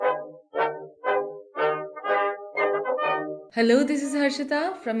Hello, this is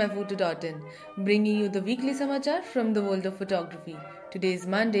Harshita from FO2.in, bringing you the weekly Samachar from the world of photography. Today is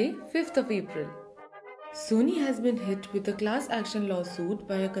Monday, 5th of April. Sony has been hit with a class action lawsuit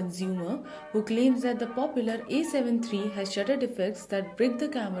by a consumer who claims that the popular A7 III has shutter defects that brick the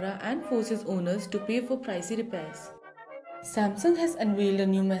camera and forces owners to pay for pricey repairs. Samsung has unveiled a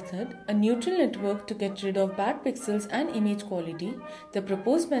new method, a neutral network to get rid of bad pixels and image quality. The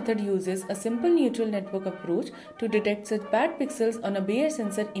proposed method uses a simple neutral network approach to detect such bad pixels on a Bayer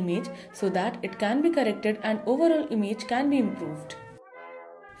sensor image so that it can be corrected and overall image can be improved.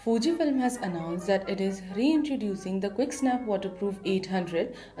 Fujifilm has announced that it is reintroducing the Quick Snap Waterproof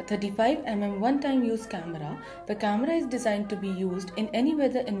 800, a 35mm one-time use camera. The camera is designed to be used in any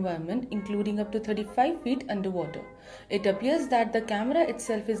weather environment, including up to 35 feet underwater. It appears that the camera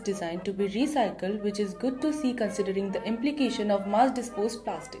itself is designed to be recycled, which is good to see considering the implication of mass-disposed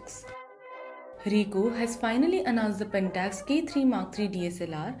plastics. Ricoh has finally announced the Pentax K3 Mark III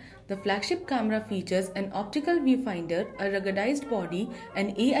DSLR. The flagship camera features an optical viewfinder, a ruggedized body,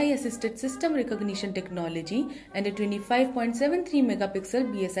 an AI-assisted system recognition technology, and a 25.73 megapixel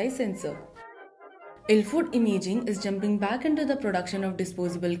BSI sensor. Ilford Imaging is jumping back into the production of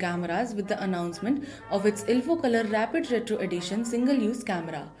disposable cameras with the announcement of its Ilfo Color Rapid Retro Edition single-use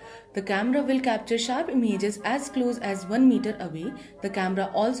camera. The camera will capture sharp images as close as 1 meter away. The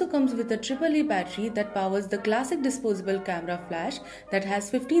camera also comes with a AAA battery that powers the classic disposable camera flash that has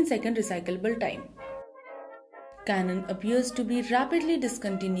 15-second recyclable time. Canon appears to be rapidly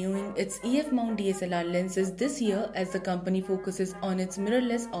discontinuing its EF mount DSLR lenses this year as the company focuses on its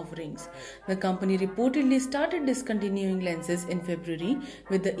mirrorless offerings. The company reportedly started discontinuing lenses in February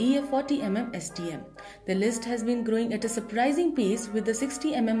with the EF40mm STM. The list has been growing at a surprising pace with the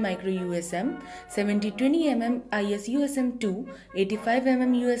 60mm micro USM, 70-20mm IS USM2,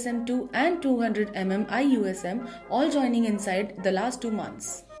 85mm USM2 and 200mm IUSM all joining inside the last 2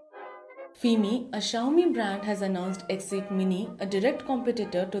 months. Fimi, a Xiaomi brand, has announced X8 Mini, a direct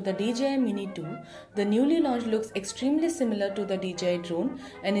competitor to the DJI Mini 2. The newly launched looks extremely similar to the DJI drone,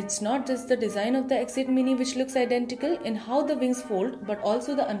 and it's not just the design of the X8 Mini which looks identical in how the wings fold, but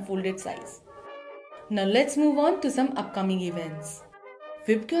also the unfolded size. Now let's move on to some upcoming events.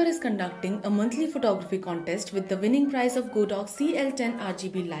 Webcure is conducting a monthly photography contest with the winning prize of Godox CL10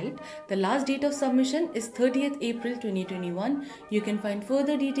 RGB Lite. The last date of submission is 30th April 2021. You can find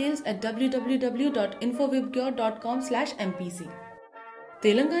further details at www.infowebcure.com/mpc.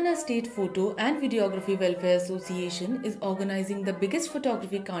 Telangana State Photo and Videography Welfare Association is organizing the biggest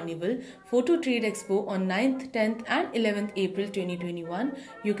photography carnival, Photo Trade Expo, on 9th, 10th and 11th April 2021.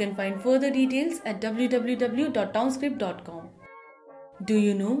 You can find further details at www.townscript.com. Do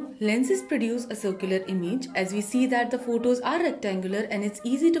you know, lenses produce a circular image, as we see that the photos are rectangular, and it's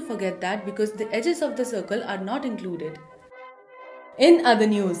easy to forget that because the edges of the circle are not included. In other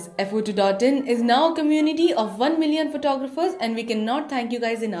news, FO2.in is now a community of 1 million photographers, and we cannot thank you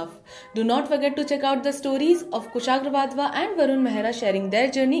guys enough. Do not forget to check out the stories of Kushagra Vadva and Varun Mehra sharing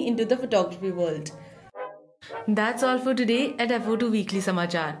their journey into the photography world. That's all for today at FO2 Weekly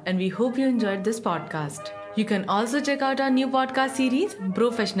Samachar, and we hope you enjoyed this podcast. You can also check out our new podcast series,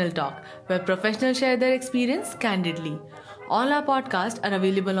 Professional Talk, where professionals share their experience candidly. All our podcasts are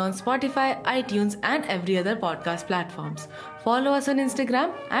available on Spotify, iTunes, and every other podcast platforms. Follow us on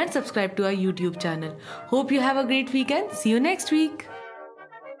Instagram and subscribe to our YouTube channel. Hope you have a great weekend. See you next week.